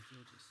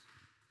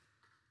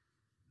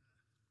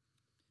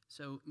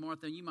So,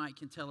 Martha, you might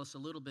can tell us a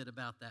little bit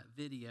about that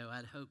video.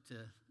 I'd hoped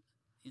to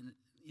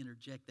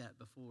interject that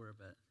before,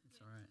 but it's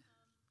all right.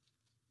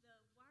 The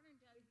Water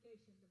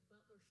Dedication, the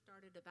Butler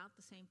started about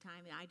the same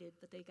time I did,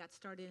 but they got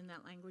started in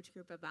that language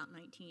group about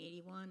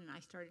 1981, and I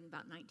started in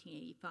about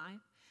 1985.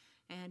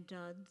 And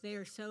they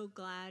are so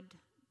glad.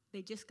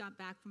 They just got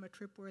back from a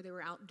trip where they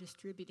were out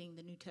distributing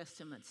the New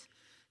Testaments.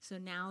 So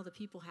now the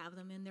people have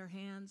them in their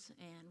hands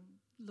and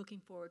looking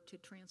forward to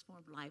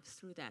transformed lives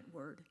through that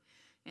word.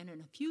 And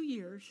in a few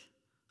years,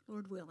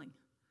 Lord willing,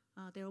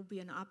 there will be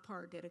an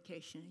Apar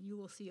dedication. You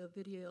will see a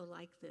video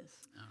like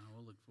this. Oh,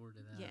 we'll look forward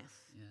to that. Yes.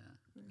 Yeah.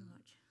 Very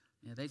much.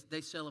 Yeah,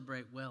 they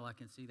celebrate well. I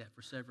can see that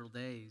for several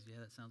days.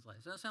 Yeah, that sounds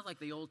like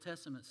the Old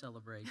Testament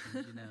celebrations.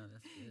 That's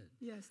good.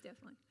 Yes,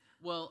 definitely.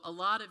 Well, a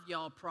lot of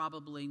y'all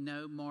probably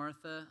know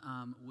Martha.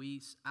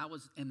 I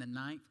was in the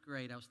ninth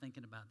grade. I was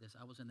thinking about this.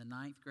 I was in the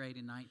ninth grade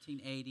in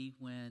 1980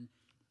 when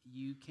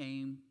you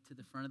came to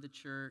the front of the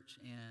church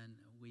and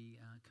we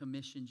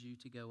commissioned you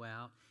to go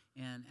out.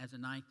 And as a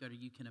ninth grader,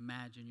 you can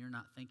imagine you're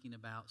not thinking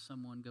about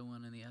someone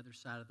going on the other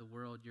side of the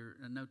world. You're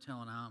no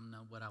telling I don't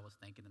know what I was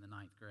thinking in the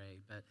ninth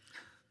grade. But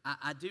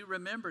I do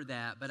remember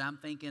that. But I'm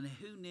thinking,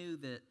 who knew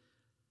that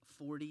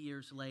 40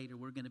 years later,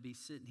 we're going to be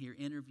sitting here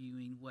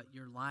interviewing what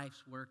your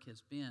life's work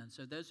has been.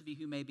 So those of you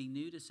who may be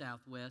new to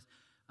Southwest,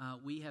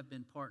 we have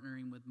been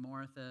partnering with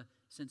Martha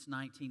since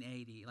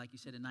 1980. Like you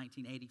said, in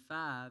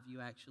 1985,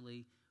 you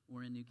actually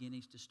were in New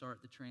Guinea to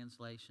start the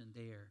translation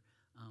there.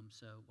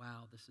 So,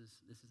 wow, this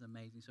is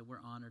amazing. So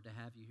we're honored to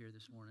have you here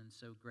this morning.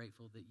 So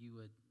grateful that you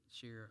would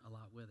share a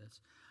lot with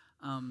us.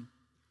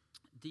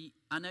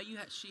 I know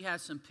she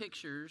has some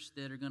pictures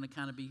that are going to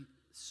kind of be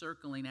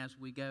circling as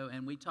we go,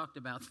 and we talked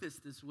about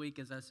this week.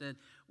 As I said,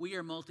 we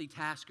are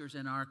multitaskers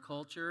in our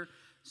culture,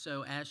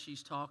 so as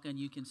she's talking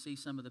you can see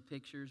some of the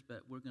pictures,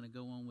 but we're going to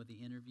go on with the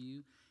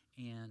interview.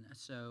 And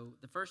so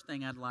the first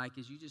thing I'd like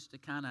is you just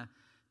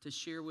to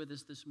share with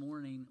us this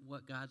morning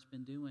what God's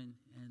been doing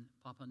in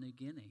Papua New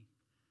Guinea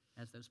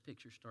as those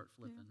pictures start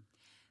flipping.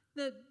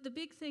 Yeah. The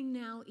big thing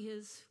now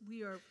is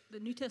the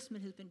New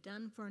Testament has been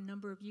done for a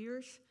number of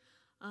years.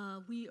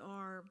 We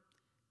are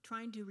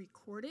trying to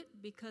record it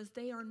because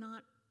they are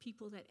not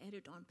people that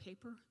edit on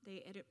paper.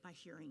 They edit by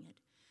hearing it.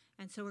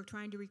 And so we're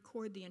trying to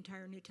record the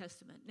entire New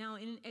Testament. Now,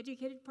 in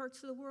educated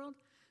parts of the world,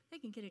 they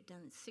can get it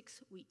done in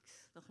 6 weeks,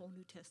 the whole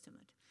New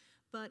Testament.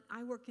 But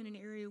I work in an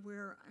area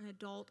where an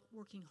adult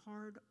working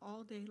hard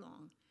all day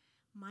long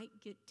might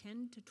get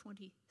 10 to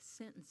 20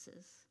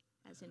 sentences,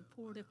 as in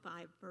 4 to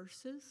 5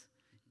 verses,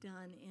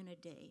 done in a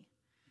day.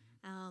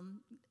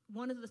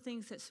 One of the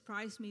things that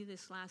surprised me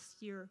this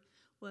last year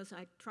was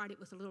I tried it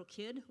with a little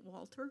kid,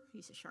 Walter.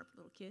 He's a sharp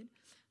little kid,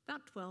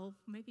 about 12,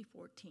 maybe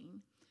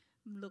 14,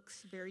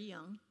 looks very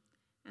young.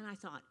 And I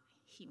thought,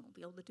 he won't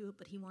be able to do it,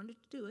 but he wanted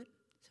to do it,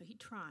 so he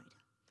tried.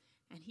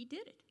 And he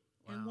did it.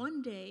 Wow. And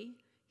one day,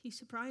 he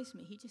surprised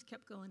me. He just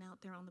kept going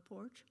out there on the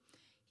porch.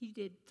 He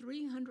did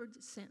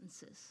 300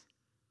 sentences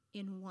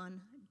in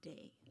one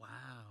day. Wow.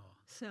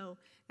 So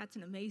that's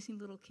an amazing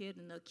little kid,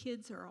 and the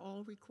kids are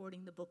all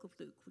recording the book of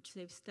Luke, which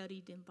they've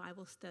studied in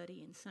Bible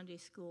study and Sunday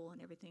school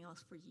and everything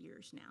else for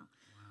years now.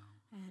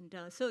 Wow.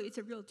 And so it's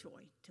a real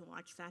joy to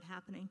watch that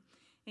happening.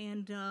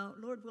 And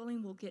Lord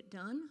willing, we'll get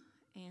done,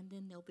 and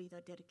then there'll be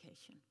the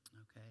dedication.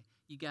 Okay.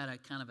 You got a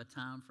kind of a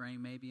time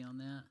frame maybe on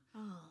that?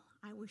 Oh,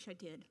 I wish I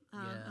did. Yeah.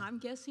 I'm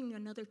guessing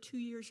another 2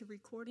 years of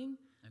recording,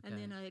 okay.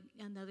 and then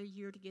another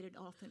year to get it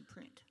off in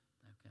print.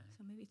 Okay.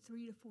 So maybe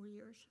 3 to 4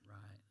 years.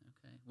 Right.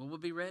 Okay. Well, we'll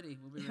be ready.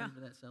 We'll be ready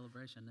for that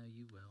celebration. I know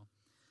you will.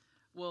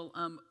 Well,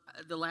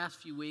 the last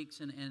few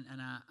weeks, and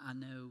I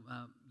know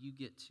you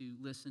get to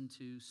listen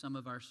to some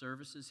of our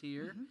services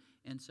here.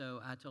 Mm-hmm. And so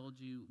I told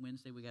you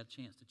Wednesday we got a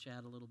chance to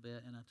chat a little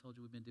bit, and I told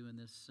you we've been doing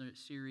this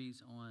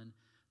series on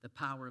the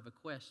power of a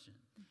question,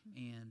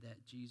 mm-hmm. and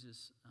that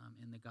Jesus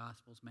in the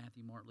Gospels,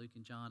 Matthew, Mark, Luke,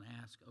 and John,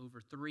 asked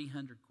over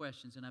 300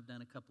 questions. And I've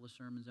done a couple of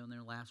sermons on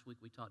there. Last week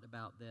we talked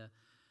about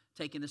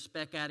taking the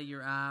speck out of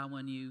your eye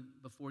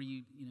before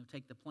you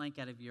take the plank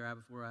out of your eye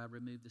before I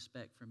remove the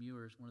speck from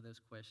yours. One of those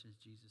questions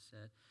Jesus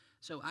said.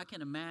 So I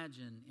can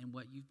imagine in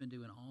what you've been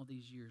doing all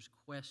these years,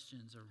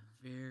 questions are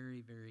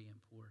very, very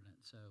important.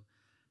 So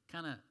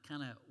kind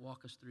of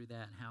walk us through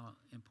that and how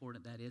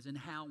important that is, and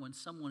how when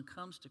someone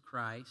comes to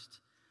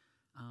Christ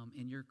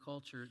in your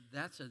culture,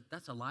 that's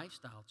a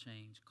lifestyle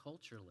change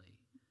culturally.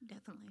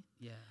 Definitely.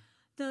 Yeah.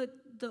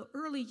 The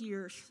early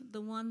years,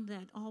 the one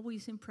that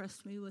always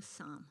impressed me was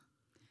Sam.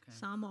 Okay.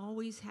 Sam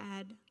always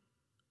had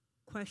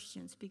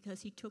questions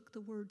because he took the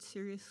word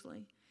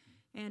seriously.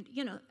 And,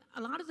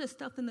 a lot of the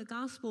stuff in the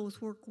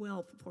Gospels work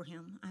well for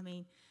him. I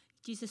mean,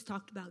 Jesus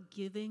talked about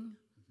giving,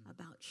 mm-hmm.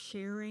 about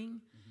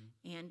sharing,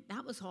 mm-hmm. and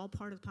that was all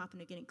part of Papua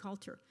New Guinea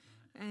culture.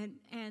 Right.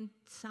 And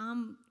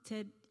Sam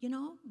said,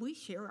 we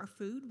share our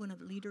food when a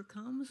leader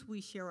comes.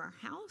 We share our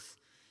house.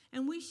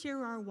 And we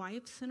share our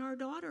wives and our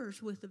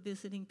daughters with the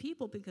visiting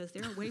people because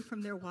they're away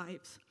from their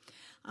wives.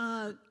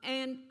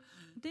 And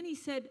then he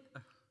said,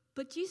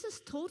 but Jesus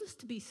told us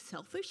to be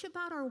selfish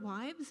about our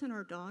wives and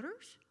our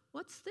daughters.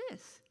 What's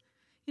this?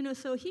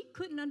 So he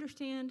couldn't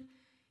understand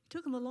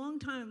took him a long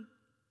time,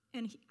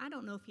 and I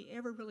don't know if he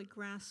ever really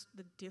grasped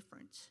the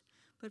difference.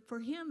 But for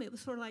him, it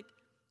was sort of like,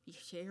 you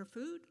share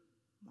food,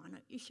 why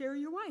not you share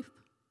your wife?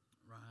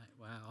 Right,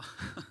 wow.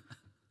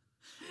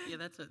 Yeah,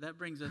 that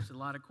brings us a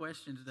lot of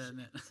questions, doesn't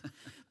it?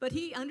 But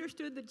he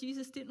understood that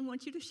Jesus didn't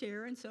want you to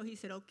share, and so he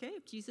said, okay,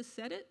 if Jesus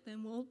said it,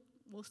 then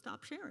we'll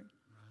stop sharing.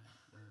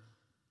 Right.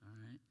 All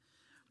right.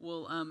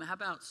 Well, how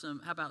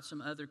about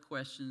some other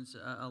questions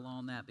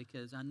along that?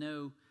 Because I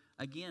know,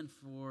 again,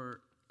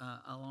 for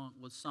along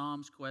with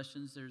Psalms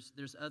questions,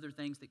 there's other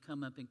things that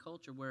come up in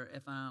culture where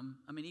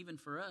even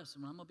for us,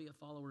 when I'm going to be a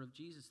follower of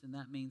Jesus, then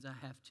that means I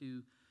have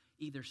to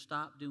either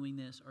stop doing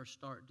this or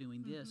start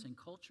doing this. And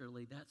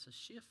culturally, that's a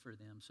shift for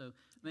them. So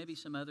maybe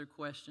some other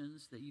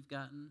questions that you've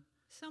gotten?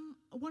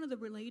 One of the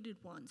related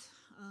ones,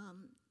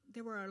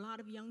 there were a lot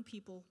of young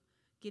people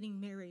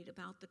getting married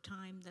about the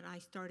time that I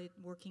started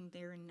working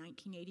there in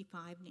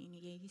 1985,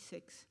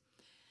 1986.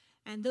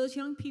 And those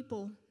young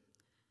people,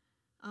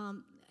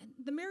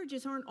 the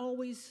marriages aren't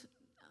always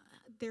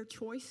their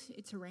choice.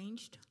 It's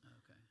arranged.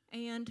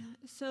 Okay. And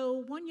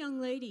so one young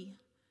lady,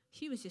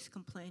 she was just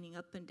complaining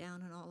up and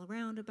down and all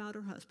around about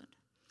her husband.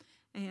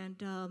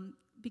 And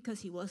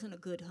because he wasn't a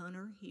good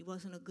hunter, he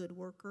wasn't a good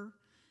worker.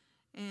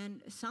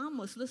 And Sam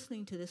was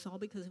listening to this all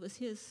because it was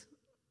his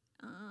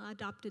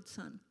adopted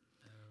son.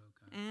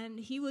 Oh, okay. And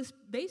he was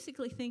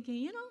basically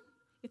thinking,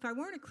 if I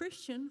weren't a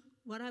Christian,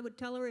 what I would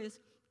tell her is,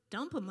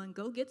 dump him and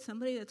go get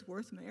somebody that's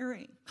worth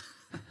marrying.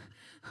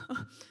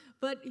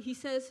 But he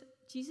says,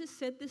 Jesus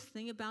said this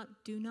thing about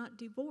do not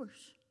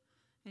divorce.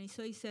 And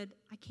so he said,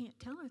 I can't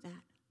tell her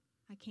that.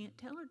 I can't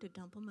tell her to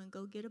dump him and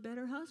go get a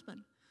better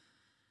husband.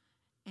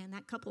 And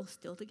that couple is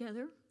still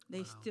together.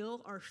 They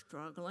still are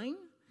struggling.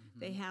 Mm-hmm.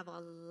 They have a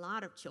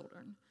lot of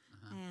children.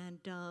 Uh-huh.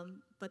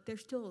 And but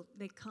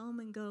they come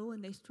and go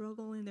and they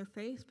struggle in their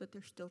faith, but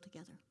they're still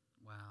together.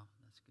 Wow,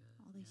 that's good.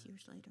 All these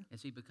years later.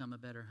 Has he become a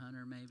better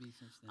hunter maybe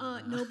since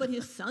then? No, but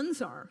his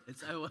sons are.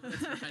 That's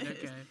right,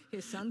 okay.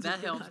 His sons that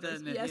are helps, hunters.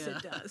 doesn't it? Yes, yeah.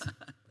 it does.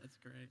 That's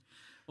great.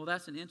 Well,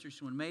 that's an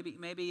interesting one.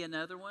 Maybe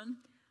another one?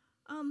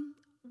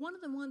 One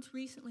of the ones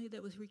recently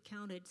that was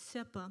recounted,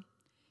 Sepa,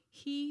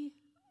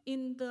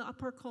 in the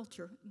upper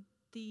culture,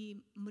 the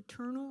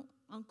maternal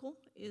uncle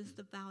is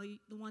the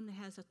one that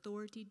has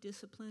authority,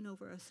 discipline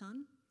over a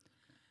son.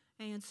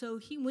 Okay. And so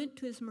he went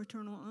to his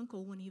maternal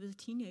uncle when he was a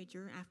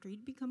teenager after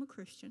he'd become a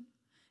Christian.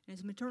 And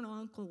his maternal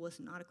uncle was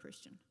not a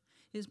Christian.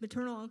 His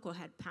maternal uncle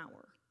had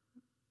power,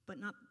 but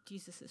not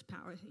Jesus'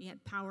 power. He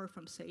had power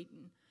from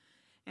Satan.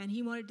 And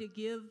he wanted to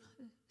give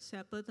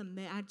Sepa the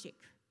magic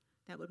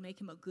that would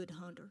make him a good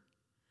hunter.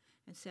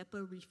 And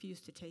Sepa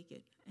refused to take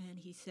it. And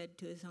he said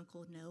to his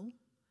uncle, no,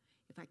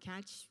 if I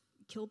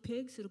kill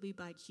pigs, it'll be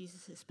by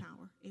Jesus'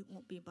 power. It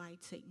won't be by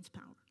Satan's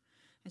power.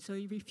 And so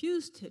he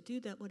refused to do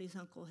that, what his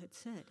uncle had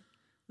said,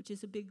 which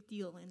is a big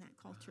deal in that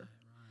culture.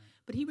 Right.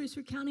 But he was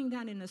recounting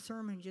that in a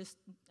sermon just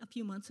a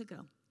few months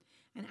ago.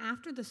 And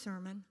after the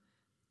sermon,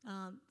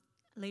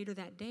 later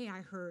that day,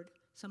 I heard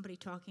somebody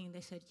talking, and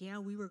they said, yeah,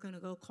 we were going to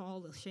go call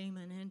the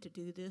shaman in to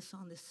do this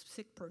on this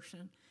sick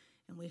person.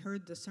 And we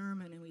heard the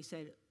sermon, and we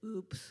said,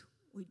 oops,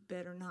 we'd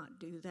better not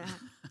do that.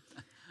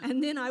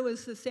 And then I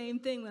was the same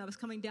thing when I was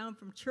coming down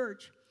from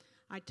church.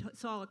 I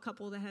saw a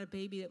couple that had a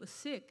baby that was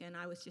sick, and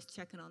I was just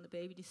checking on the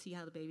baby to see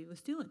how the baby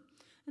was doing.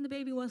 And the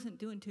baby wasn't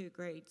doing too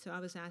great, so I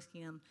was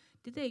asking them,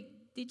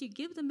 did you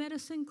give the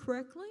medicine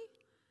correctly?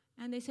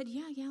 And they said,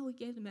 yeah, we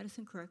gave the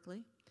medicine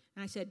correctly.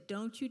 And I said,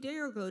 don't you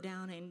dare go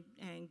down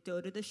and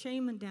go to the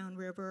shaman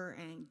downriver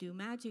and do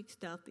magic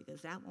stuff,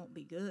 because that won't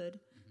be good.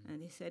 Mm-hmm.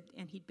 And they said,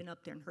 and he'd been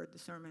up there and heard the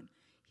sermon.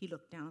 He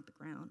looked down at the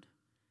ground.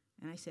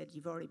 And I said,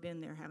 you've already been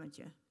there, haven't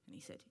you? And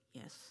he said,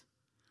 yes.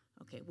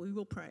 Okay, we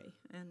will pray.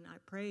 And I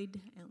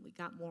prayed, and we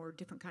got more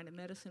different kind of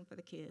medicine for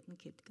the kid, and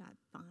the kid got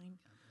fine.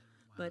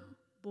 Wow. But,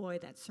 boy,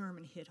 that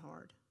sermon hit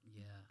hard.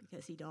 Yeah.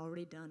 Because he'd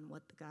already done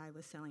what the guy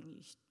was telling you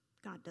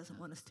God doesn't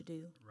want us to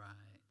do. Right.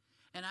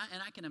 And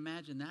I can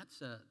imagine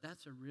that's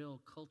a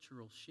real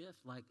cultural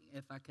shift. Like,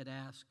 if I could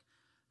ask,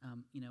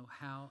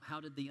 how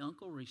did the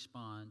uncle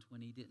respond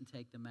when he didn't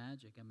take the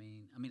magic? I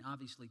mean,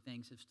 obviously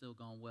things have still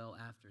gone well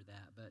after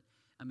that, but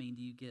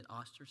do you get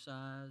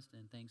ostracized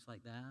and things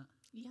like that?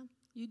 Yeah,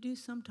 you do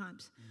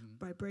sometimes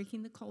by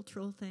breaking the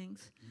cultural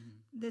things.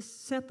 Mm-hmm.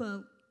 This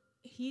Sepa,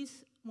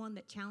 he's one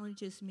that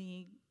challenges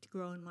me to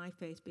grow in my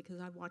faith because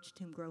I watched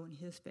him grow in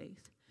his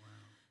faith. Wow.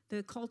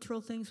 The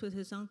cultural things with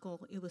his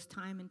uncle, it was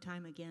time and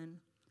time again.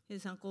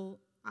 His uncle,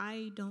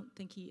 I don't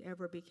think he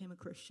ever became a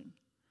Christian.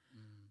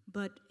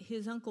 But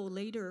his uncle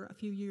later, a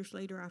few years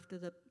later after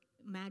the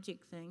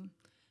magic thing,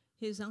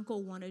 his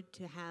uncle wanted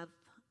to have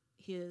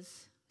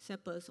his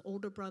Sepa's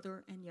older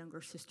brother and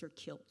younger sister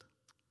killed.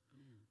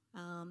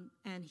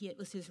 And it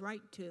was his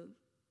right to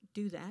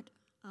do that.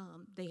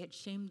 They had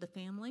shamed the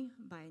family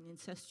by an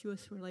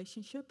incestuous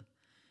relationship.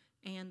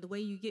 And the way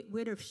you get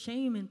rid of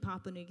shame in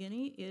Papua New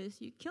Guinea is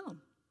you kill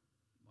them.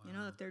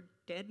 Wow. If they're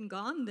dead and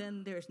gone,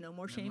 then there's no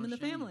more shame in the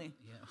family.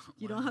 Yeah.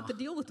 You don't have to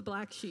deal with the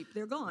black sheep.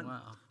 They're gone.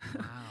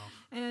 Wow.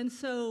 And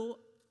so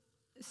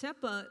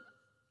Sepa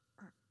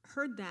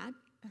heard that,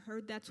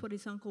 heard that's what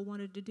his uncle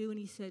wanted to do, and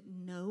he said,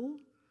 no.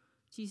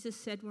 Jesus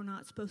said we're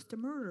not supposed to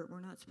murder.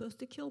 We're not supposed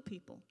to kill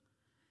people.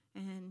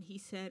 And he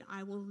said,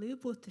 I will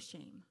live with the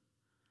shame.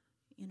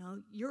 You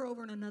know, you're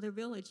over in another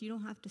village. You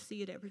don't have to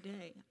see it every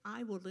day.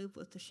 I will live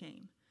with the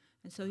shame.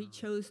 And so he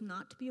chose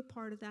not to be a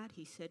part of that.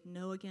 He said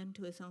no again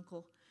to his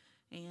uncle.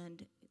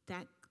 And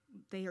that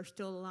they are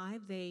still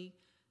alive. They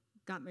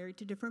got married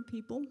to different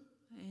people.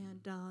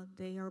 And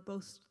they are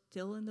both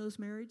still in those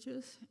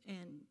marriages.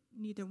 And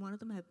neither one of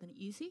them have been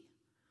easy.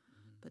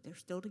 But they're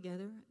still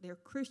together. They're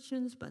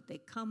Christians, but they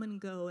come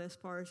and go as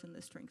far as in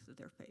the strength of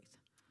their faith.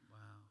 Wow,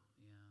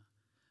 yeah.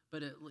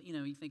 But, you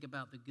know, you think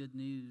about the good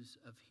news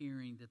of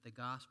hearing that the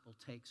gospel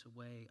takes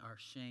away our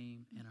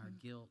shame and our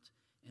guilt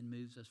and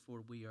moves us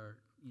forward. We are,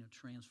 you know,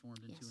 transformed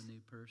into a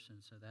new person.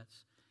 So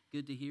that's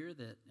good to hear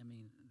that, I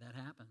mean, that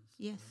happens.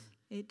 Yes,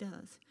 it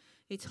does.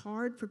 It's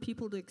hard for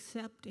people to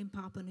accept in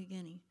Papua New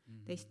Guinea.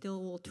 They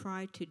still will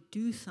try to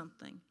do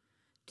something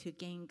to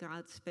gain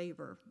God's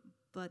favor.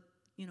 But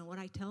you know, what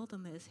I tell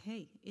them is,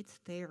 hey, it's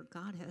there.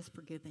 God has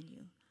forgiven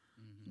you,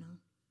 you know.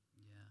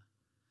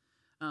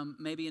 Yeah.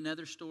 Maybe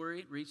another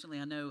story. Recently,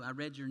 I know I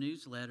read your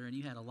newsletter, and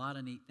you had a lot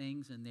of neat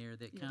things in there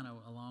that kind of,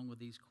 along with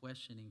these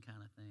questioning kind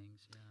of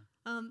things.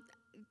 Yeah.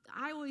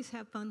 I always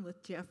have fun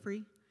with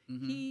Jeffrey.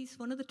 He's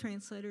one of the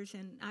translators,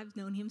 and I've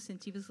known him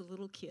since he was a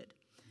little kid.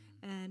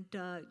 And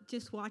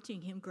just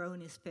watching him grow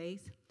in his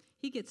faith,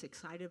 he gets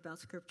excited about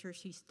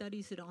scriptures. He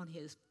studies it on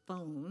his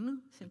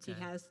phone, since he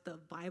has the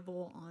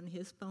Bible on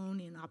his phone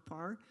in Apar.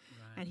 Right.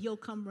 And he'll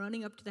come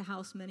running up to the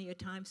house many a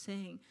time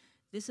saying,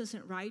 this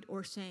isn't right,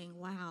 or saying,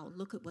 wow,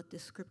 look at what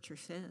this scripture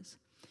says.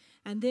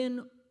 And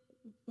then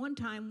one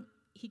time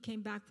he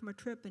came back from a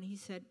trip and he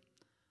said,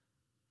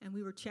 and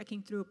we were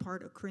checking through a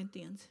part of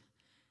Corinthians,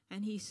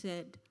 and he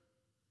said,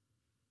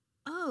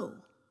 oh,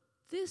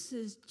 this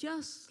is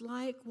just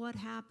like what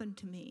happened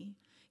to me.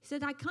 He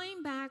said, I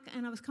came back,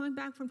 and I was coming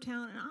back from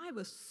town, and I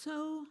was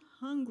so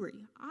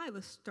hungry. I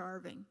was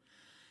starving.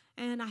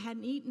 And I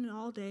hadn't eaten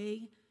all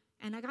day,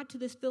 and I got to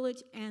this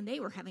village, and they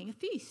were having a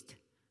feast.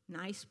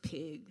 Nice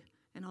pig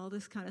and all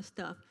this kind of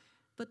stuff.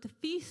 But the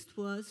feast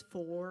was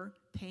for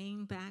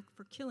paying back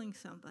for killing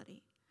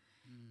somebody.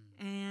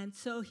 And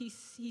so he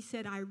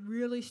said, I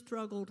really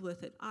struggled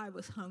with it. I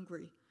was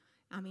hungry.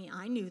 I mean,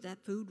 I knew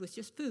that food was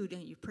just food,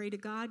 and you pray to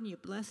God and you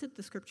bless it.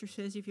 The scripture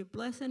says if you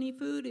bless any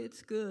food,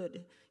 it's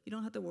good. You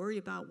don't have to worry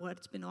about what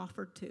it's been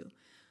offered to.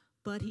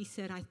 But he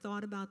said, I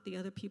thought about the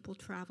other people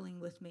traveling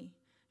with me,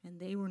 and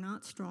they were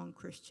not strong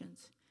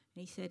Christians.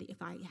 And he said,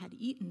 if I had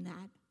eaten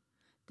that,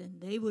 then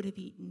they would have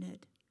eaten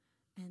it,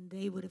 and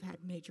they would have had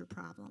major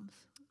problems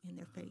in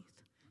their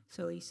faith.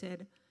 So he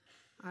said,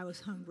 I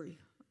was hungry,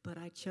 but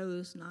I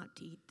chose not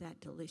to eat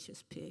that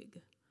delicious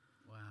pig.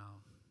 Wow.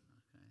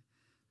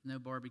 No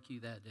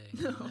barbecue that day.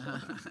 No.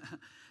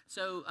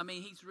 So, I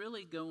mean, he's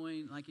really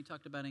going, like you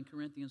talked about in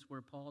Corinthians,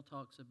 where Paul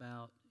talks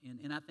about,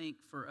 and I think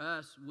for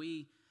us,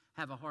 we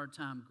have a hard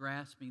time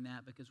grasping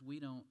that because we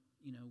don't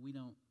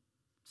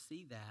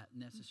see that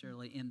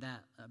necessarily in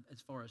that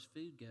as far as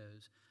food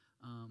goes.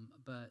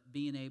 But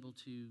being able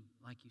to,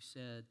 like you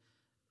said,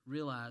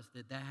 realize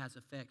that that has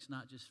effects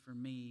not just for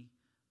me,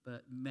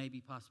 but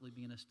maybe possibly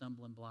being a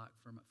stumbling block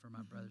for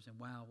my brothers. And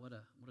wow, what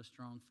a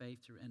strong faith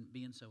and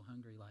being so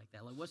hungry like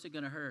that. Like, what's it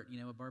going to hurt?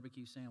 You know, a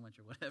barbecue sandwich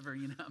or whatever.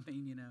 You know, I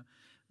mean, you know.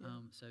 Yeah.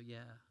 So yeah,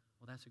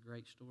 well, that's a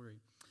great story.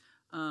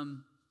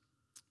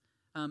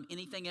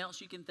 Anything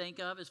else you can think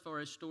of as far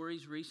as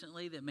stories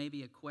recently that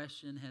maybe a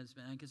question has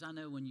been? Because I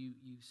know when you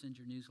send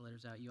your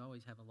newsletters out, you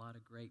always have a lot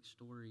of great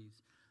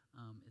stories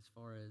as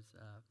far as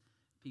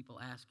people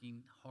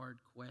asking hard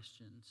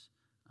questions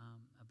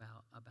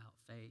about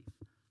faith.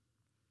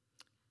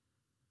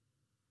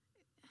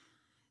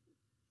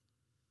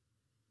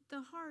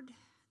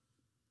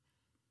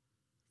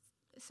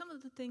 Some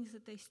of the things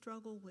that they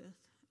struggle with,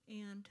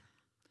 and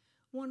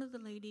one of the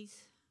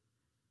ladies,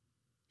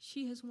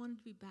 she has wanted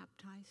to be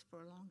baptized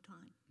for a long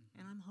time,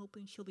 and I'm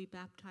hoping she'll be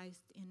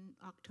baptized in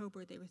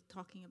October. They were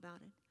talking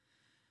about it.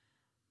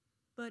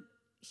 But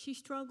she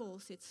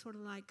struggles. It's sort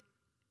of like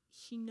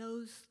she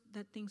knows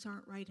that things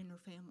aren't right in her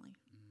family.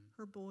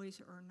 Her boys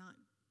are not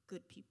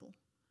good people.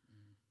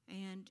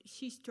 And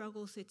she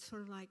struggles. It's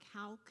sort of like,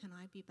 how can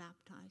I be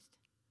baptized?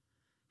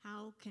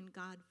 How can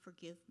God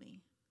forgive me?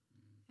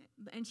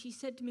 And she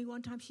said to me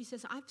one time, she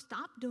says, I've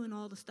stopped doing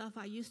all the stuff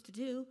I used to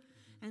do.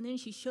 And then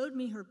she showed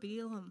me her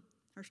beal and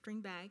her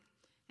string bag.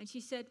 And she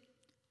said,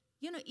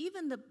 you know,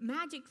 even the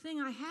magic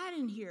thing I had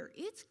in here,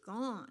 it's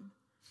gone.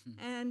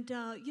 And,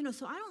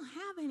 so I don't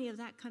have any of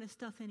that kind of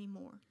stuff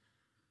anymore.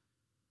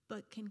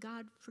 But can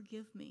God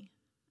forgive me?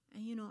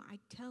 And, I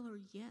tell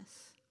her,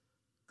 yes,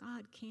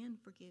 God can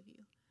forgive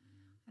you.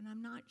 And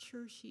I'm not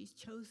sure she's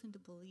chosen to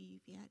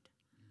believe yet.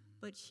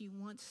 But she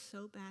wants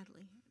so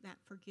badly that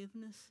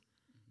forgiveness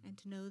and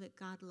to know that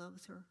God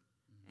loves her.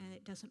 And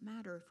it doesn't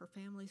matter if her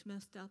family's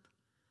messed up.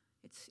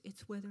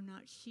 It's whether or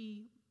not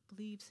she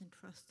believes and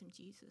trusts in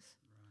Jesus.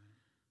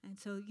 Right. And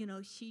so,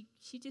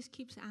 she just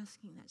keeps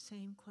asking that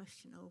same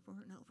question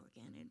over and over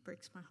again. It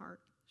breaks my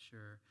heart.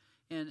 Sure.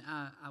 And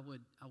I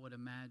would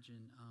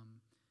imagine,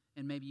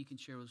 and maybe you can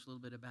share with us a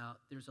little bit about,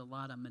 there's a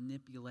lot of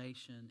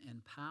manipulation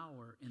and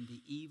power in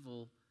the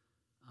evil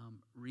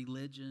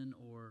religion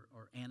or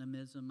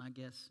animism, I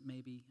guess,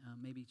 maybe.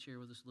 Maybe share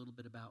with us a little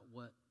bit about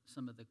what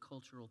some of the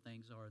cultural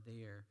things are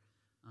there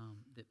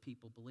that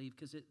people believe,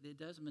 because it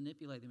does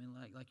manipulate them.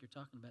 And like you're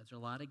talking about, there's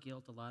a lot of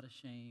guilt, a lot of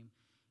shame,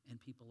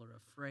 and people are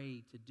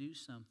afraid to do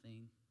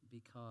something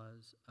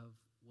because of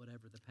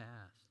whatever the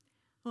past.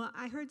 Well,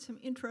 I heard some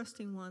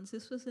interesting ones.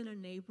 This was in a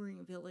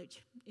neighboring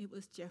village. It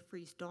was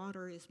Jeffrey's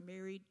daughter is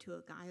married to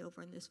a guy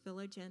over in this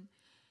village, and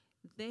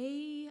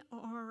they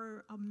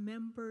are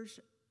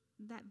members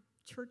that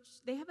church.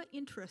 They have an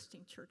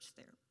interesting church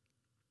there.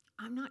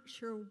 I'm not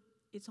sure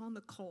it's on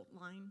the cult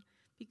line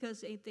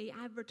because they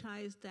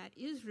advertise that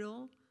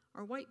Israel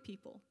are white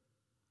people.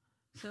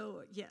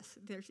 So yes,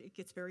 it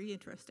gets very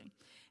interesting.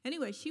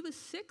 Anyway, she was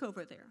sick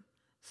over there.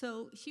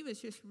 So she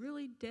was just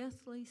really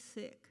deathly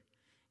sick.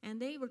 And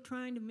they were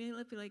trying to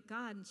manipulate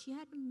God, and she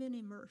hadn't been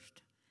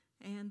immersed.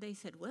 And they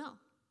said, well,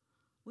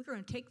 we're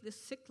going to take this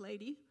sick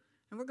lady,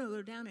 and we're going to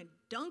go down and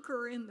dunk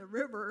her in the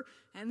river,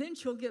 and then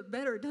she'll get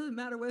better. It doesn't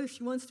matter whether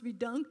she wants to be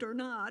dunked or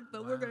not,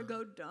 but we're going to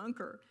go dunk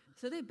her.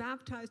 So they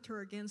baptized her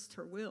against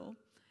her will.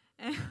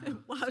 And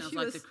while Sounds she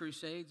like was, the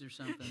Crusades or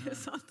something. Huh?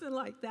 something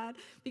like that,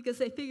 because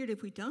they figured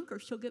if we dunk her,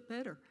 she'll get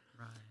better.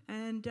 Right.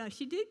 And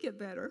she did get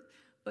better,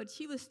 but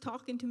she was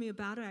talking to me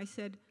about it. I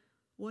said,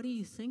 what do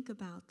you think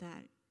about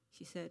that?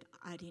 She said,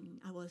 I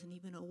wasn't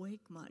even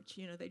awake much.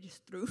 They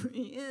just threw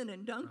me in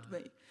and dunked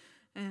me.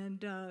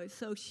 And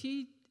so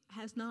she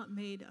has not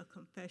made a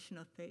confession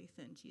of faith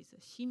in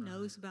Jesus. She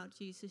knows about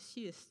Jesus.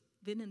 She has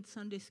been in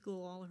Sunday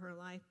school all of her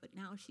life, but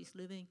now she's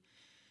living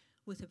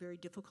with a very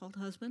difficult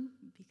husband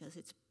because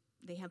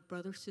they have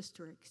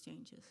brother-sister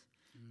exchanges.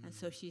 And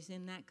so she's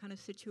in that kind of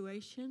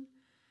situation.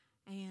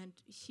 And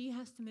she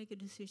has to make a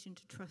decision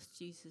to trust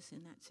Jesus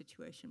in that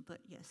situation. But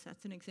yes,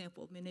 that's an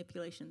example of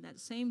manipulation. That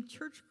same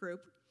church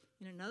group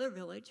in another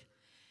village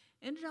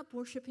ended up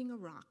worshiping a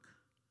rock.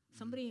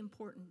 Somebody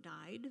important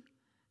died,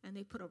 and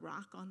they put a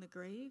rock on the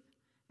grave.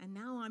 And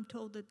now I'm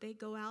told that they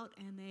go out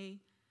and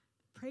they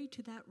pray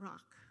to that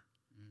rock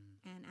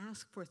and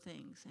ask for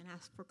things and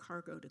ask for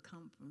cargo to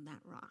come from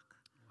that rock.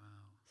 Wow.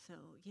 So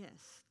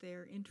yes,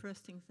 there are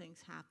interesting things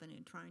happen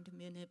in trying to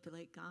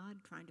manipulate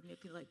God, trying to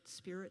manipulate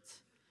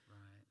spirits.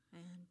 Right.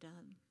 And,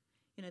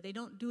 they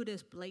don't do it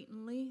as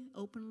blatantly,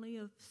 openly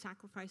of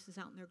sacrifices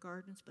out in their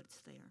gardens, but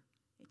it's there.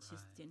 It's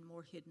just in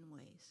more hidden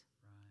ways.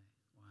 Right.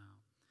 Wow.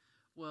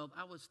 Well,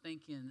 I was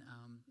thinking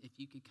if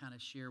you could kind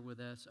of share with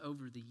us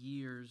over the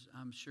years,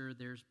 I'm sure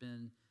there's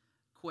been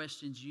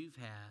questions you've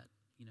had,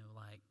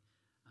 like,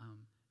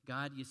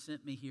 God, you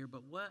sent me here,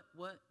 but what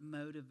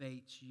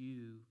motivates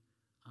you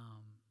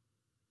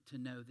to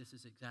know this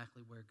is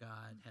exactly where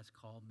God has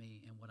called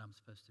me and what I'm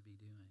supposed to be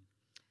doing?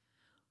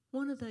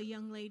 One of the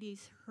young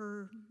ladies,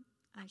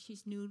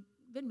 she's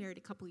been married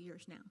a couple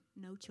years now,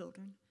 no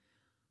children.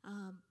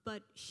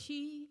 But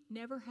she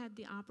never had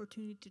the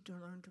opportunity to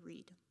learn to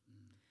read.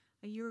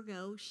 A year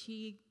ago,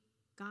 she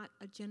got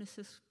a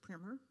Genesis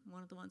primer,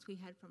 one of the ones we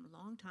had from a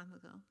long time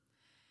ago,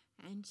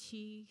 and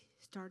she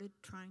started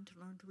trying to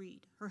learn to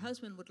read. Her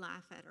husband would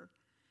laugh at her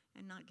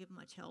and not give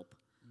much help,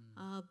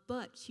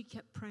 but she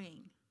kept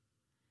praying,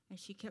 and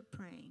she kept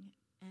praying.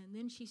 And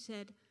then she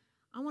said,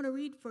 I want to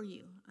read for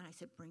you. And I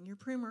said, bring your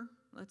primer.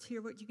 Let's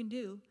hear what you can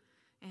do.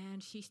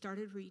 And she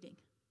started reading.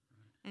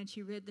 And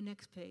she read the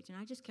next page. And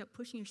I just kept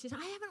pushing her. She said,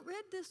 I haven't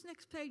read this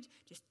next page.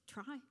 Just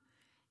try.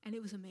 And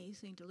it was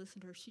amazing to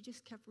listen to her. She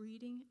just kept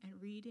reading and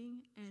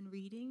reading and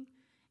reading.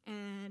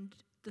 And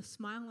the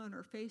smile on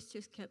her face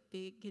just kept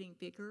getting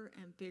bigger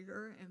and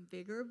bigger and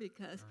bigger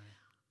because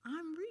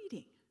I'm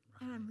reading.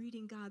 Right. And I'm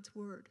reading God's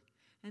Word.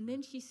 And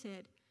then she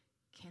said,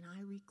 can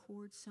I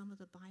record some of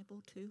the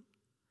Bible too?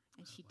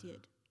 And she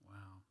did.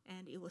 Wow.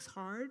 And it was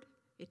hard.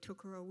 It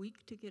took her a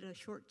week to get a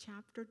short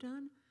chapter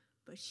done,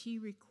 but she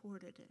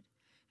recorded it.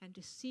 And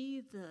to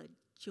see the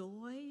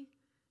joy,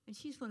 and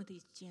she's one of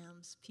these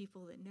gems,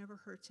 people that never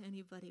hurts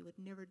anybody, would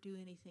never do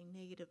anything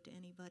negative to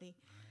anybody.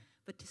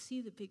 But to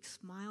see the big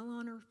smile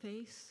on her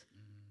face,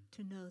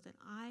 to know that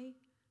I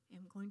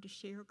am going to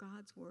share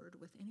God's Word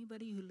with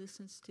anybody who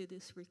listens to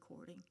this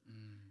recording.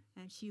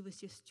 And she was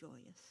just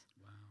joyous.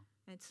 Wow.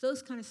 And it's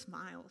those kind of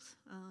smiles.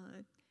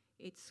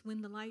 It's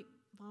when the light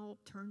bulb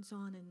turns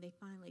on and they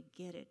finally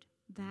get it.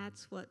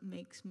 That's what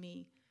makes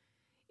me,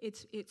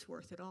 it's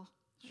worth it all.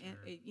 Sure.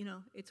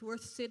 And it's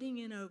worth sitting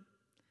in a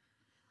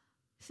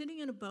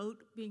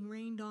boat, being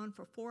rained on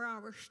for 4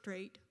 hours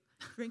straight,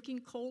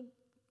 drinking cold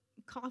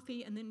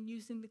coffee, and then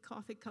using the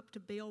coffee cup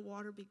to bail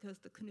water because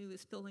the canoe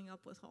is filling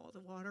up with all the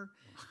water,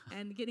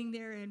 and getting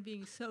there and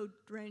being so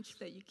drenched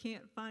that you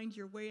can't find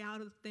your way out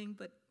of the thing.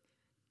 But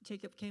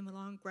Jacob came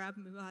along, grabbed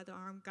me by the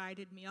arm,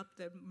 guided me up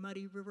the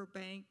muddy river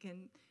bank,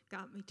 and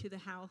got me to the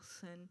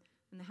house. And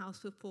the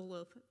house was full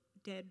of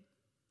dead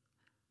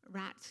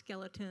rat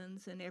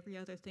skeletons and every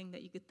other thing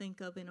that you could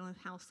think of in a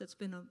house that's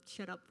been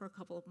shut up for a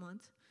couple of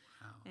months.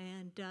 Wow.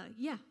 And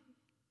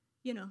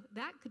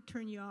that could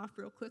turn you off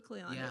real quickly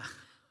on it.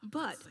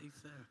 But I think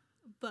so.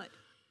 But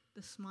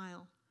the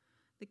smile,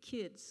 the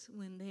kids,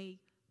 when they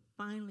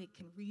finally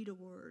can read a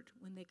word,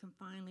 when they can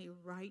finally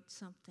write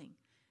something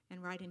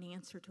and write an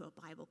answer to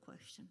a Bible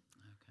question.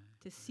 Okay.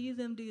 To see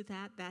them do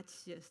that,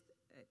 that's just,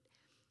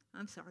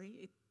 I'm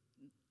sorry,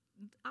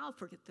 I'll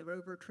forget the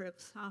rover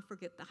trips, I'll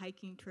forget the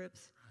hiking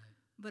trips, Right.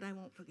 but I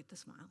won't forget the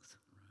smiles.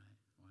 Right.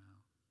 Wow.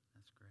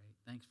 That's great.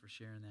 Thanks for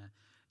sharing that.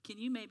 Can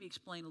you maybe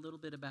explain a little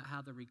bit about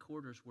how the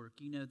recorders work?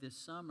 You know, this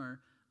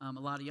summer, a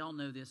lot of y'all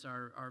know this,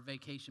 our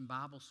Vacation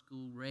Bible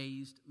School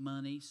raised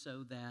money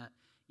so that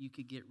you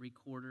could get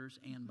recorders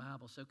and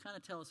Bible. So kind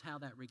of tell us how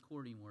that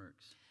recording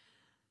works.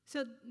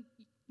 So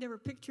there were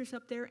pictures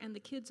up there, and the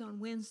kids on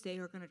Wednesday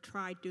are going to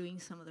try doing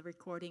some of the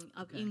recording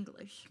of Okay.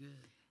 English.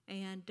 Good.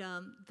 And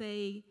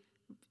the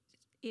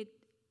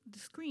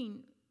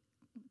screen,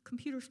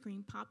 computer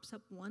screen, pops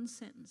up one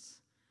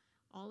sentence.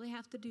 All they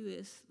have to do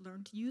is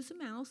learn to use a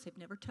mouse. They've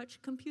never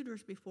touched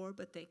computers before,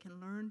 but they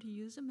can learn to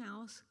use a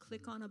mouse,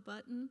 click on a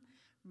button,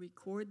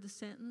 record the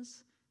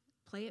sentence,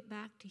 play it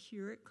back to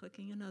hear it,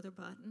 clicking another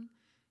button,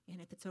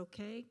 and if it's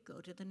okay, go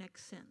to the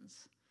next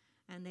sentence.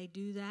 And they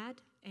do that,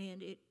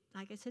 and it,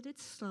 like I said,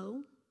 it's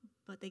slow,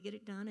 but they get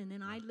it done, and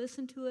then I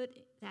listen to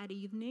it that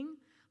evening.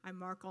 I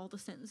mark all the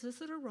sentences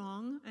that are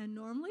wrong, and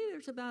normally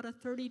there's about a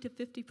 30 to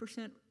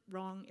 50%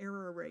 wrong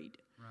error rate.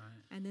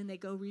 Right. And then they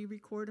go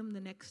re-record them the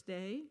next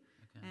day,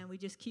 Okay. and we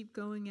just keep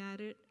going at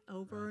it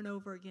over Right. and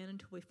over again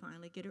until we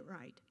finally get it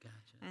right.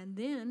 Gotcha. And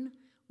then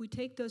we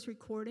take those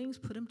recordings,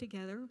 put them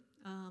together.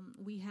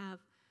 We have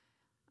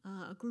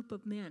a group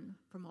of men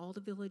from all the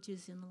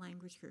villages in the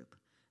language group.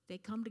 They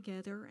come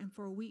together, and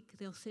for a week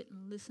they'll sit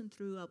and listen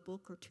through a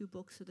book or two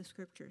books of the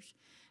scriptures.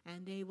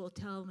 And they will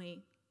tell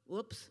me,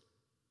 whoops,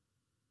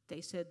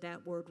 they said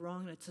that word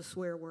wrong, and it's a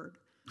swear word.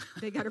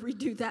 They got to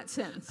redo that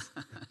sentence.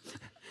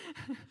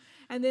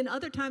 And then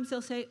other times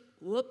they'll say,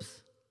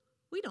 whoops,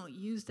 we don't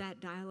use that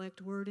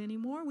dialect word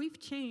anymore. We've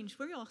changed.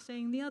 We're all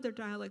saying the other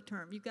dialect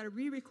term. You've got to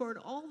re-record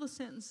all the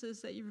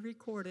sentences that you've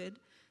recorded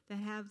that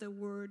have the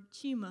word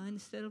chima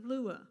instead of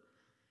lua.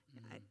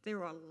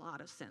 There are a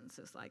lot of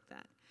sentences like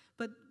that.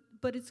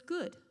 But it's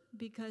good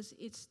because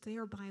it's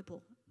their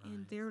Bible in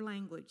Right. their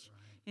language.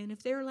 Right. And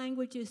if their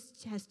language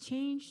has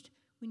changed,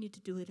 we need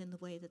to do it in the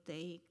way that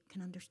they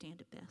can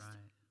understand it best.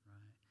 Right,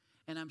 right.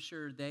 And I'm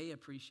sure they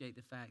appreciate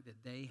the fact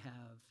that they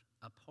have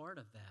a part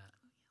of that,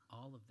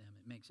 all of them.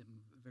 It makes it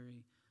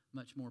very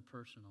much more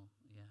personal.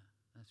 Yeah,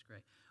 that's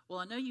great. Well,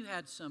 I know you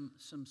had some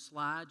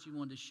slides you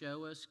wanted to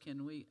show us.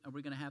 Are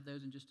we going to have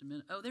those in just a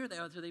minute? Oh, there they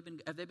are. So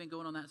have they been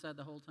going on that side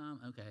the whole time?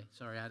 Okay,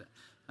 sorry,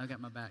 I got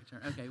my back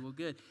turned. Okay, well,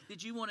 good.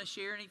 Did you want to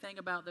share anything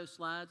about those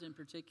slides in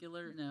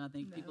particular? No, I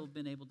think people have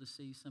been able to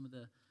see some of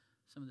the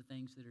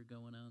things that are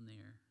going on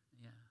there.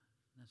 Yeah,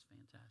 that's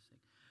fantastic.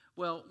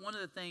 Well, one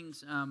of the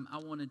things I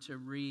wanted to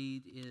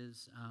read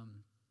is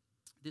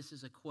this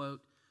is a quote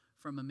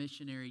from a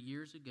missionary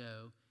years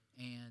ago,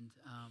 and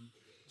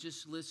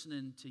just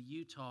listening to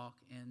you talk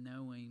and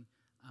knowing,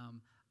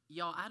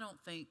 y'all, I don't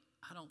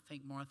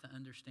think Martha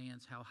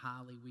understands how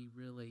highly we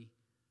really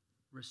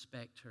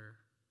respect her.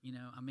 You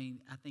know, I mean,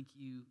 I think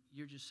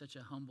you're just such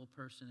a humble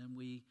person, and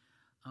we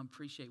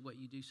appreciate what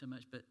you do so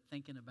much. But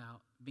thinking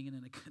about being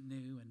in a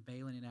canoe and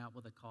bailing it out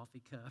with a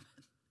coffee cup,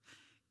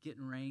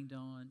 getting rained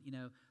on, you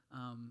know,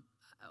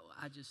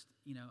 I just,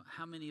 you know,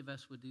 how many of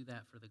us would do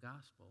that for the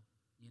gospel?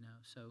 You know,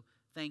 so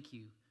thank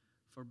you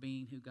for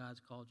being who God's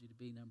called you to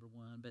be, number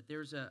one. But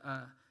there's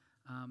a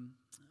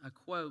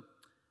quote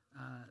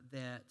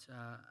that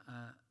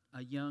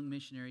a young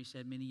missionary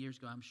said many years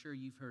ago. I'm sure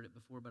you've heard it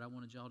before, but I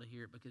wanted y'all to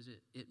hear it because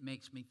it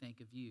makes me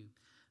think of you.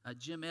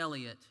 Jim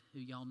Elliot, who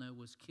y'all know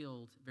was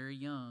killed very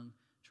young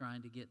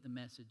trying to get the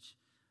message,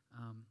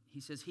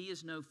 he says, "He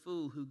is no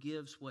fool who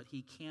gives what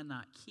he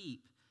cannot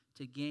keep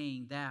to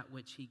gain that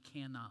which he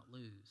cannot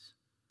lose."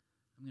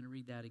 I'm going to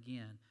read that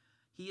again.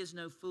 He is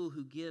no fool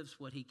who gives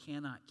what he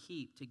cannot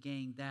keep to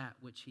gain that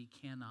which he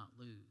cannot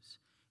lose.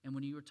 And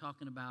when you were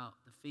talking about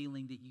the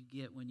feeling that you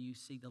get when you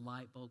see the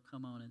light bulb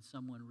come on and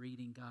someone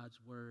reading God's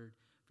word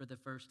for the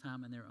first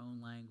time in their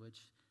own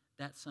language,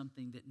 that's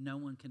something that no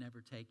one can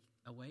ever take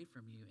away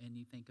from you. And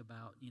you think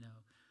about,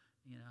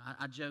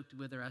 I joked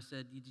with her. I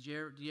said,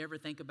 do you ever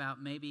think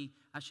about maybe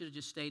I should have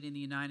just stayed in the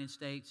United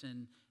States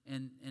and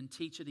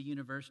teach at a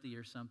university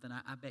or something?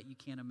 I bet you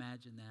can't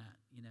imagine that.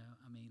 You know,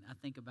 I mean, I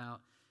think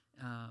about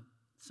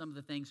some of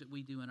the things that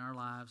we do in our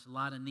lives. A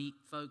lot of neat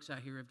folks out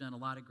here have done a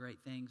lot of great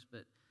things,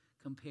 but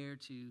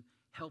compared to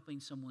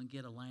helping someone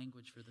get a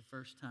language for the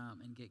first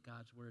time and get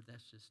God's word,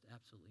 that's just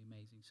absolutely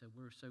amazing. So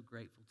we're so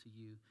grateful to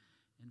you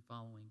in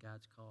following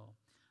God's call.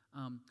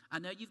 I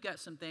know you've got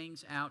some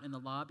things out in the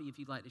lobby if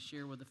you'd like to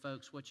share with the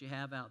folks what you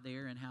have out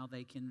there and how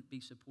they can be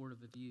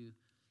supportive of you.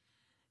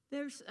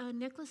 There's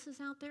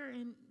necklaces out there,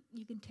 and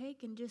you can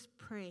take and just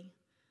pray.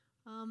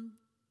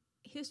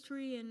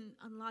 History and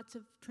lots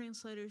of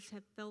translators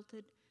have felt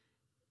it.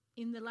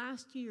 In the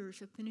last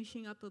years of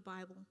finishing up a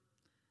Bible,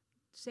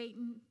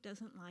 Satan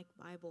doesn't like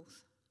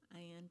Bibles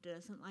and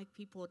doesn't like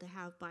people to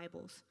have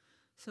Bibles.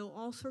 So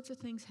all sorts of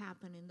things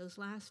happen in those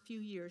last few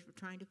years we're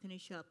trying to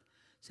finish up.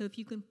 So if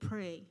you can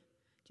pray,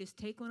 just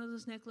take one of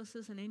those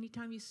necklaces, and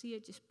anytime you see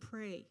it, just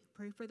pray.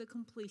 Pray for the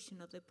completion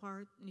of the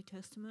part New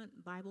Testament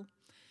Bible,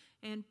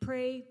 and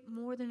pray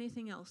more than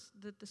anything else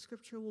that the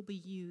scripture will be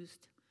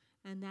used,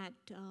 and that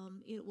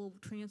it will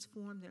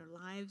transform their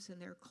lives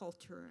and their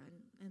culture,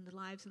 and the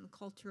lives and the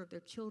culture of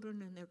their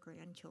children and their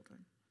grandchildren.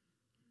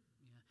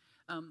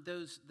 Yeah.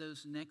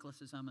 Those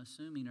necklaces, I'm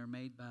assuming, are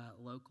made by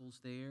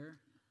locals there?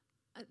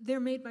 They're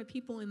made by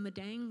people in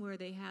Madang where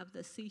they have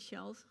the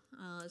seashells.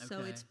 So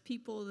Okay. it's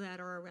people that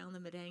are around the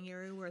Madang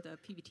area where the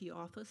PBT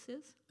office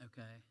is.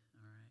 Okay,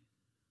 all right.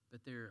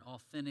 But they're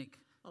authentic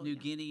Oh, New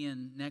yeah.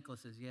 Guinean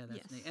necklaces. Yeah, that's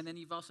Yes. neat. And then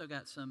you've also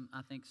got some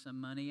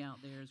money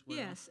out there as well.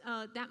 Yes,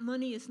 that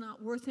money is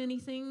not worth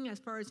anything as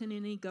far as in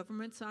any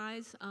government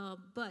size,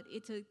 but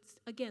it's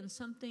again,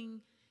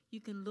 something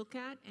you can look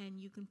at and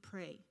you can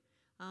pray.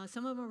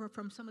 Some of them are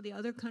from some of the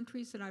other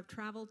countries that I've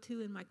traveled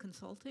to in my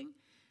consulting.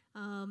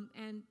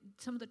 And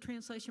some of the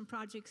translation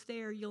projects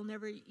there, you'll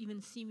never even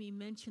see me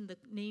mention the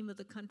name of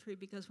the country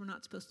because we're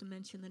not supposed to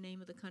mention the name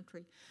of the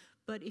country.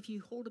 But if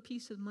you hold a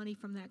piece of money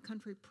from that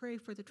country, pray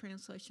for the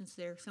translations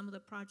there. Some of the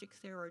projects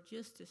there are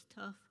just as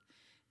tough,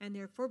 and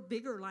they're for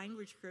bigger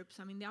language groups.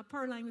 I mean, the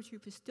Apar language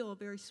group is still a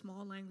very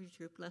small language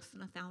group, less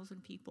than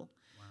 1,000 people.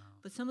 Wow.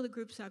 But some of the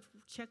groups I've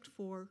checked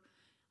for,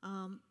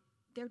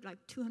 they're like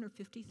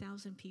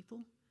 250,000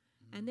 people,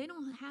 and they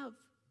don't have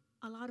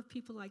a lot of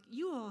people like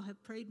you all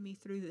have prayed me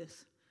through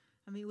this.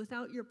 I mean,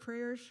 without your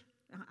prayers,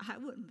 I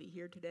wouldn't be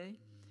here today.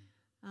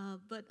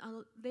 But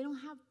they don't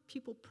have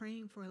people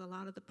praying for a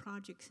lot of the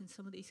projects in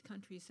some of these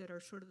countries that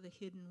are sort of the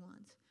hidden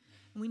ones.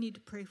 And we need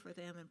to pray for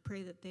them and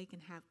pray that they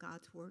can have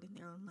God's word in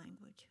their own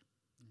language.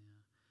 Yeah.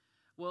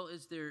 Well,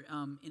 is there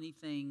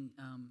anything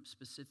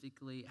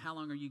specifically, how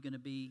long are you going to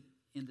be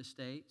in the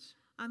States?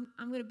 I'm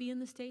going to be in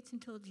the States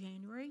until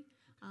January.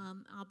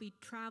 I'll be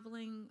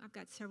traveling. I've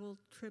got several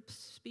trips,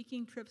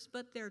 speaking trips,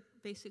 but they're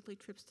basically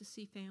trips to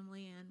see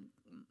family and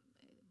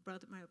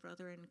my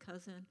brother and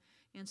cousin,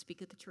 and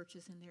speak at the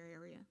churches in their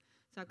area.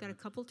 So I've got a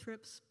couple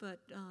trips, but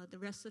the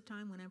rest of the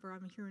time, whenever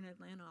I'm here in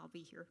Atlanta, I'll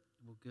be here.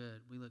 Well,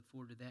 good. We look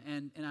forward to that.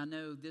 And I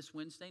know this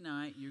Wednesday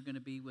night you're going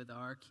to be with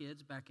our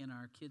kids back in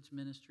our kids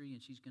ministry,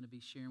 and she's going to be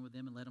sharing with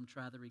them and let them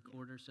try the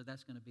recorder. So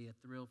that's going to be a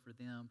thrill for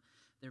them.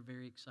 They're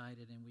very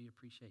excited, and we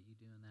appreciate you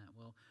doing that.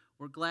 Well,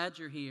 we're glad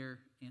you're here,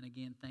 and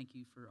again, thank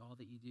you for all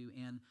that you do.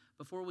 And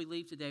before we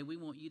leave today, we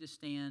want you to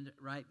stand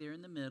right there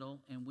in the middle,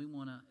 and we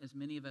want to, as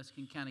many of us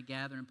can kind of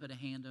gather and put a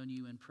hand on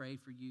you and pray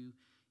for you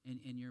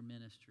in your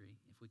ministry,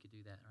 if we could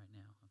do that right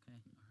now, okay?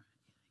 All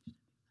right.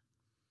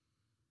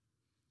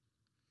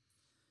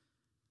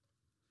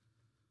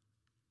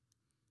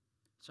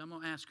 So I'm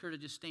going to ask her to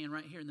just stand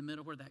right here in the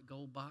middle where that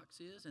gold box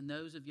is, and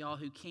those of y'all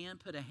who can,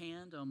 put a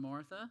hand on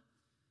Martha.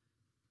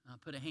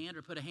 Put a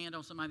hand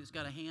on somebody that's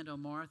got a hand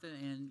on Martha.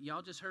 And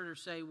y'all just heard her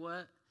say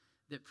what?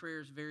 That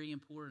prayer is very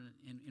important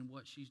in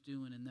what she's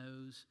doing and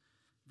those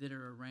that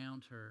are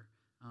around her.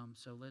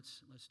 So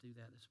let's do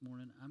that this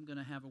morning. I'm going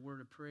to have a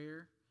word of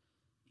prayer,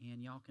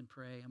 and y'all can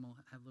pray. I'm going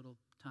to have a little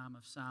time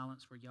of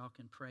silence where y'all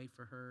can pray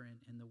for her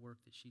and the work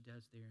that she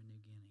does there in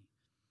New Guinea.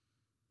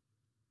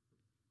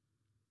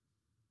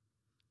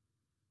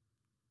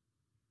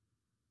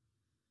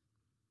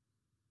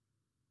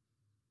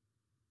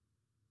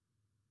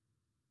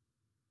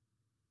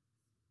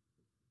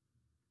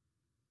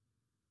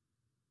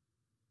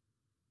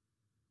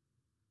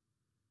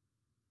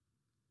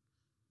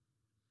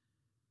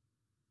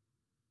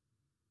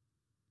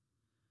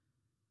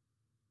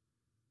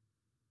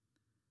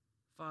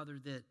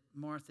 Father, that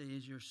Martha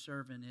is your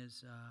servant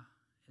is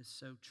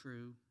so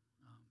true.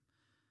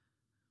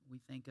 We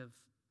think of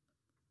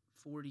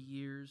 40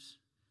 years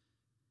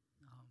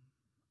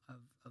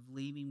of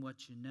leaving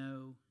what you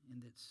know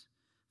and that's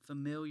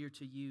familiar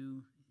to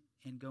you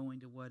and going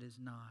to what is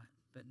not.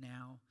 But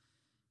now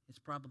it's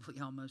probably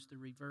almost the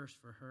reverse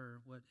for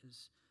her. What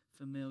is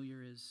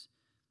familiar is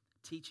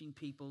teaching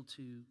people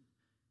to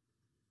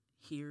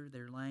hear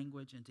their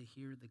language and to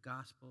hear the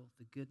gospel,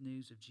 the good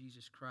news of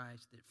Jesus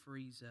Christ that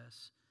frees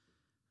us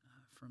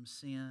from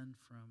sin,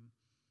 from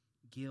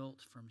guilt,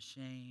 from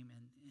shame,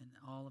 and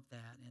all of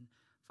that. And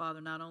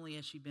Father, not only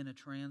has she been a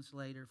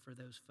translator for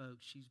those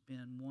folks, she's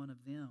been one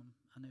of them.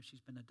 I know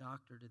she's been a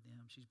doctor to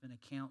them. She's been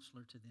a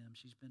counselor to them.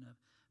 She's been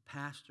a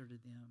pastor to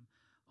them.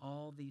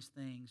 All these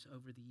things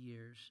over the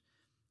years.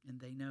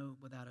 And they know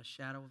without a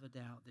shadow of a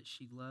doubt that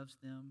she loves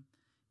them,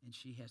 and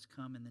she has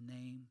come in the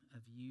name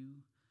of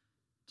you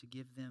to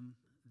give them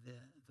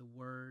the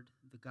word,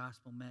 the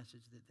gospel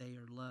message that they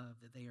are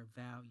loved, that they are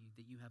valued,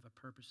 that you have a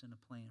purpose and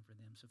a plan for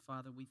them. So,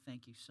 Father, we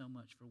thank you so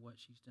much for what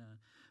she's done.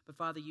 But,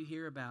 Father, you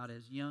hear about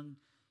as young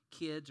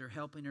kids are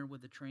helping her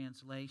with the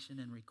translation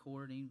and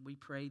recording. We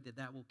pray that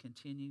that will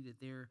continue, that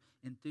their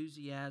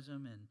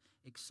enthusiasm and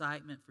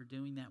excitement for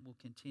doing that will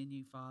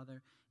continue,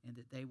 Father, and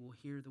that they will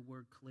hear the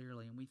word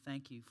clearly. And we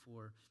thank you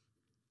for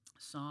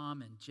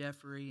Sam and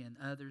Jeffrey and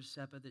others,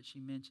 Seppa, that she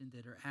mentioned,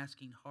 that are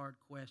asking hard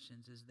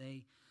questions as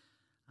they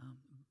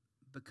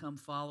become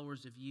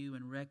followers of you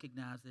and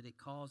recognize that it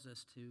calls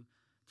us to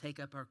take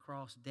up our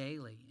cross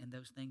daily, and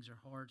those things are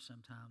hard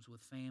sometimes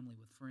with family,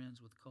 with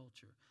friends, with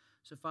culture.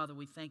 So, Father,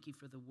 we thank you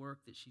for the work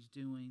that she's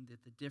doing,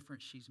 that the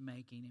difference she's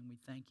making, and we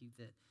thank you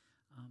that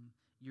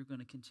you're going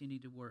to continue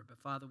to work. But,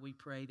 Father, we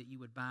pray that you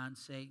would bind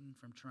Satan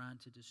from trying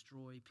to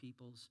destroy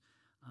people's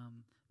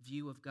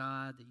view of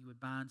God, that you would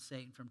bind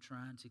Satan from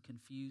trying to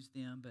confuse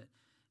them,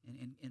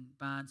 and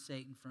bind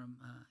Satan from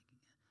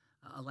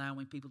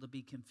allowing people to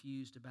be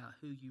confused about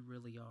who you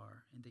really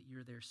are and that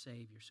you're their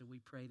Savior. So we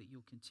pray that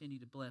you'll continue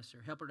to bless her.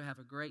 Help her to have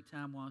a great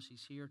time while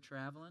she's here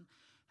traveling.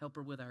 Help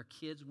her with our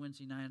kids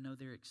Wednesday night. I know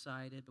they're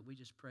excited, but we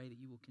just pray that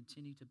you will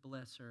continue to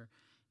bless her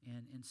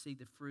and see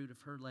the fruit of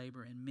her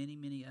labor and many,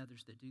 many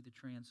others that do the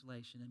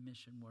translation and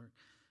mission work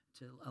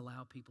to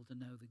allow people to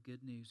know the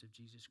good news of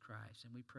Jesus Christ. And we pray